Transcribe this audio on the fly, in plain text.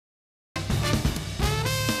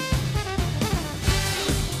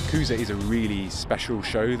Kooza is a really special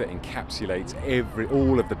show that encapsulates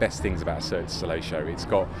all of the best things about a Cirque du Soleil show. It's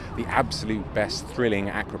got the absolute best thrilling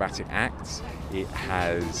acrobatic acts. It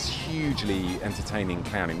has hugely entertaining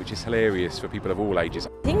clowning, which is hilarious for people of all ages. I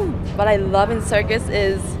think what I love in circus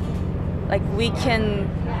is like we can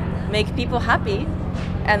make people happy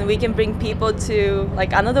and we can bring people to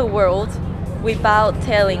like another world without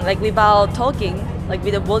without talking, like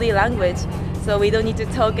with the body language. So we don't need to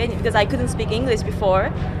talk because I couldn't speak English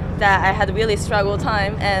before, that I had a really struggle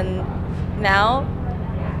time, and now,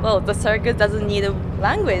 well, the circus doesn't need a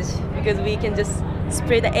language because we can just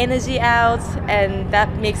spread the energy out, and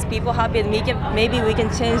that makes people happy, and maybe we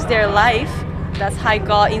can change their life. That's how I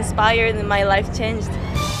got inspired and my life changed.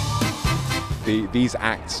 These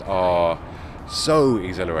acts are so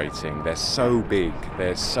exhilarating, they're so big,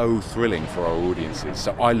 they're so thrilling for our audiences.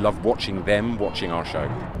 So I love watching them watching our show.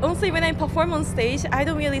 Honestly, when I perform on stage, I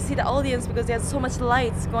don't really see the audience because there's so much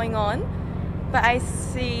lights going on. But I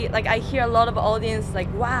hear a lot of audience like,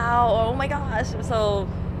 wow, or oh my gosh. So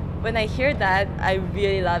when I hear that, I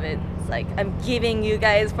really love it. It's like I'm giving you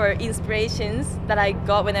guys for inspirations that I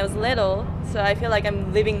got when I was little. So I feel like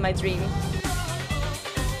I'm living my dream.